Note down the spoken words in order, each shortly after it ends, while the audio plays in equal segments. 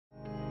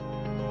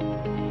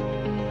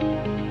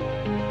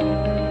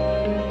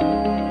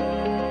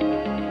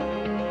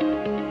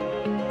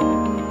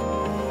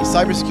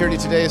Cybersecurity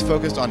today is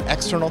focused on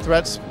external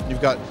threats. You've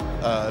got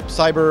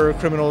cyber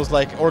criminals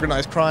like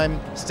organized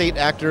crime, state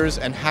actors,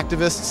 and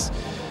hacktivists.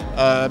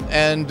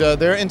 And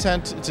their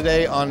intent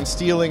today on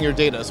stealing your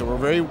data. So we're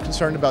very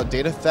concerned about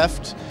data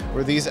theft,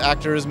 where these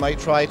actors might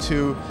try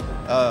to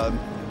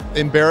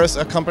embarrass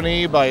a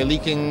company by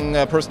leaking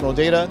personal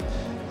data,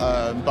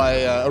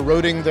 by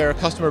eroding their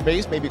customer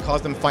base, maybe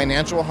cause them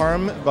financial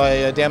harm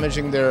by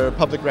damaging their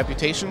public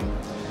reputation.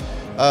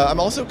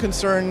 I'm also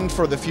concerned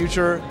for the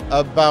future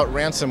about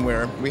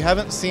ransomware. We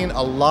haven't seen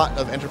a lot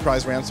of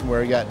enterprise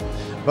ransomware yet,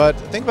 but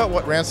think about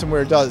what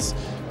ransomware does.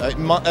 It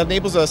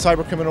enables a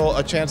cyber criminal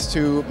a chance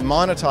to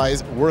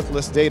monetize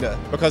worthless data,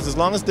 because as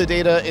long as the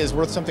data is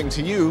worth something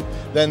to you,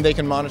 then they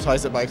can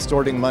monetize it by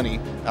extorting money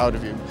out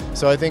of you.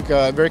 So I think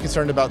I'm very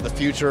concerned about the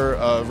future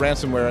of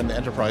ransomware in the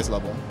enterprise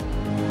level.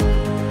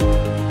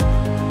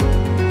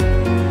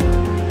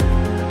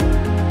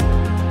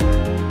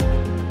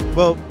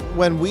 Well,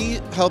 when we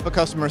help a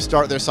customer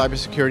start their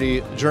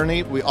cybersecurity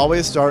journey, we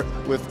always start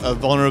with a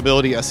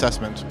vulnerability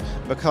assessment.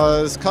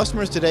 Because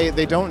customers today,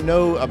 they don't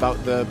know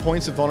about the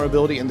points of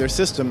vulnerability in their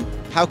system.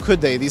 How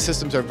could they? These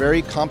systems are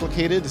very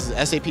complicated. This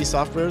is SAP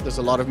software. There's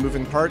a lot of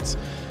moving parts,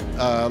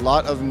 a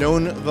lot of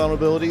known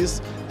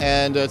vulnerabilities,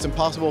 and it's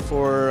impossible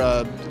for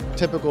a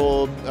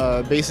typical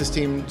basis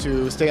team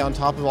to stay on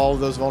top of all of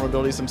those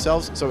vulnerabilities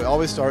themselves. So we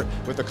always start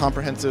with a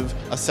comprehensive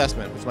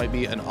assessment, which might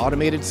be an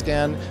automated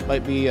scan,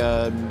 might be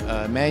a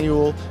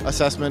manual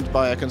assessment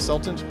by a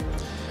consultant.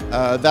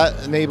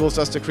 That enables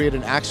us to create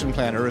an action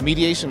plan or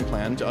remediation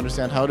plan to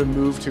understand how to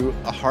move to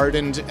a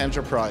hardened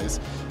enterprise.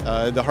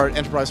 The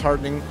enterprise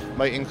hardening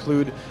might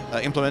include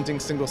implementing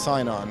single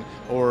sign-on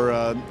or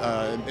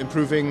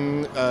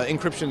improving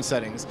encryption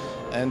settings.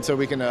 And so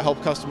we can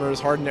help customers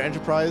harden their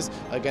enterprise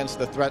against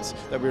the threats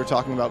that we were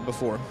talking about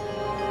before.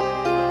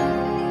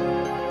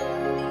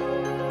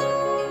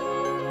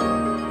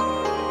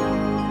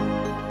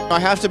 I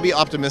have to be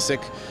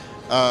optimistic.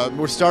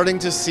 We're starting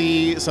to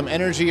see some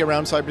energy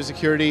around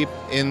cybersecurity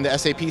in the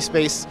SAP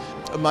space.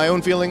 My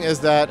own feeling is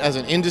that as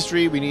an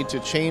industry, we need to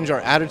change our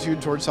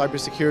attitude towards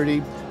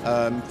cybersecurity.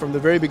 From the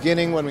very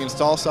beginning, when we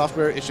install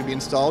software, it should be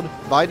installed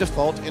by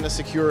default in a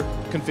secure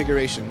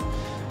configuration.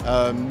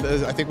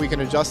 I think we can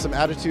adjust some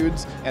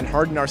attitudes and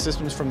harden our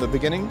systems from the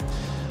beginning.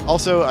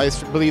 Also, I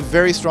believe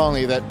very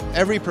strongly that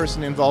every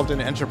person involved in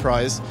an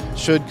enterprise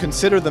should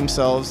consider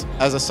themselves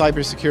as a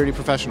cybersecurity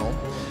professional.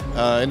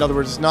 In other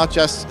words, it's not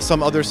just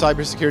some other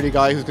cybersecurity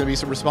guy who's going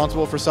to be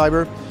responsible for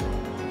cyber.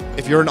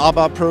 If you're an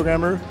ABAP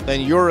programmer,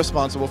 then you're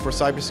responsible for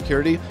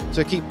cybersecurity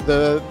to keep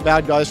the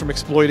bad guys from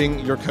exploiting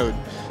your code.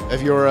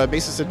 If you're a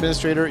basis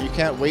administrator, you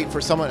can't wait for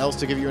someone else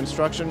to give you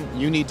instruction.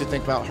 You need to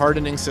think about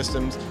hardening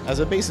systems as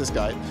a basis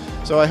guy.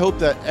 So I hope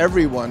that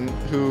everyone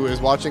who is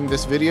watching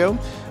this video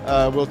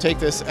will take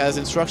this as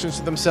instructions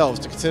to themselves,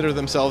 to consider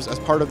themselves as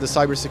part of the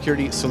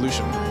cybersecurity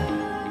solution.